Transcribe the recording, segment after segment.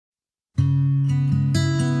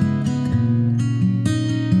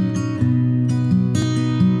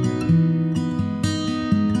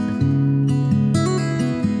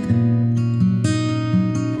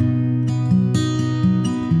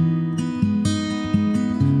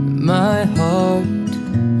My heart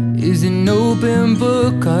is an open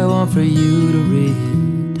book I want for you to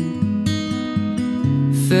read,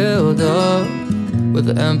 filled up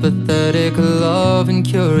with empathetic love and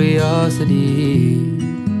curiosity.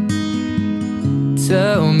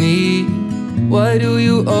 Tell me, why do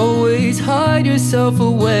you always hide yourself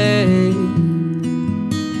away?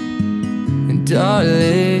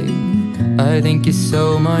 Darling, I think you're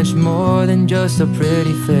so much more than just a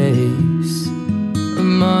pretty face.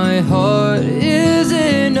 My heart is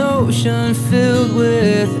an ocean filled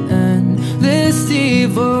with endless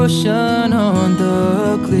devotion on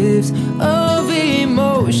the cliffs of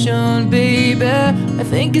emotion, baby. I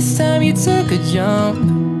think it's time you took a jump.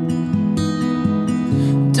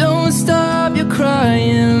 Don't stop your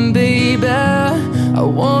crying, baby. I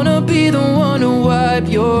wanna be the one to wipe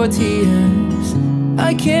your tears.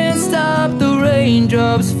 I can't stop the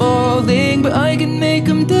raindrops falling, but I can make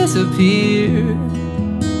them disappear.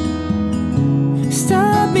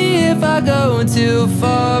 Stop me if I go too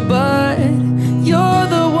far, but you're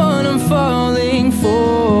the one I'm falling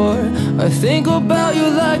for. I think about you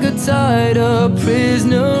like a tied up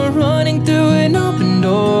prisoner running through an open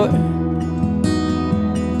door.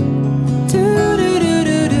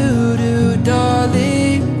 Do-do-do-do-do-do,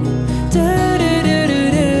 darling.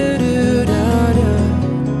 Do-do-do-do-do-do-da-da.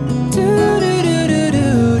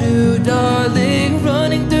 Do-do-do-do-do-do, darling,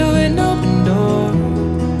 running through an open door.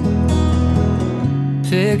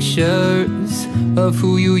 Pictures of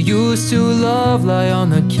who you used to love lie on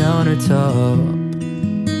the countertop.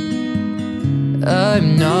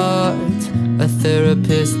 I'm not a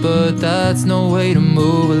therapist, but that's no way to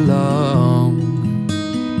move along.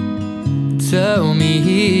 Tell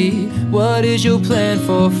me, what is your plan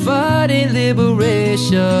for fighting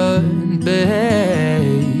liberation,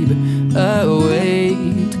 babe? I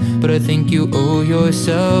wait, but I think you owe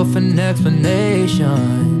yourself an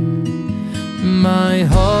explanation. My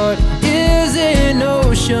heart is an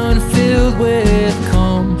ocean filled with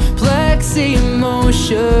complex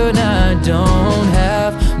emotion. I don't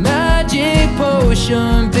have magic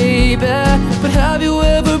potion, baby, but have you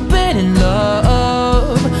ever been in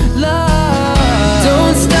love?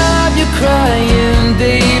 Don't stop your crying,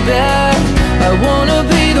 baby. I wanna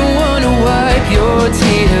be the one to wipe your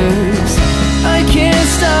tears. I can't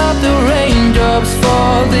stop the raindrops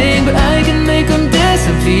falling, but I can make them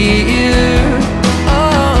disappear.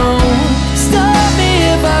 Oh, stop me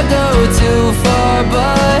if I go too far,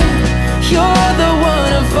 but you're the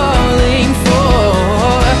one I'm falling for.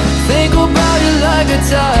 Think about you like a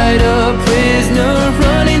tied up prisoner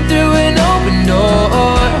running through an open door.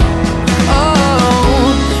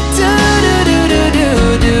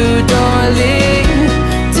 Darling,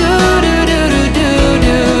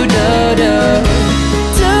 do-do-do-do-do-do-da-da.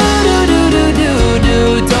 Do-do-do-do-do-do,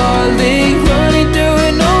 darling, running through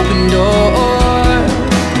an open door.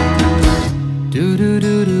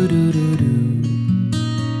 Do-do-do-do-do-do-do,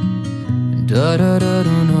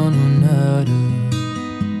 da-da-da-do-no-no-na-do,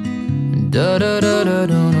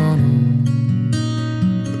 da-da-da-da-do-no-no,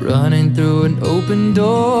 running through an open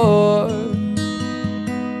door.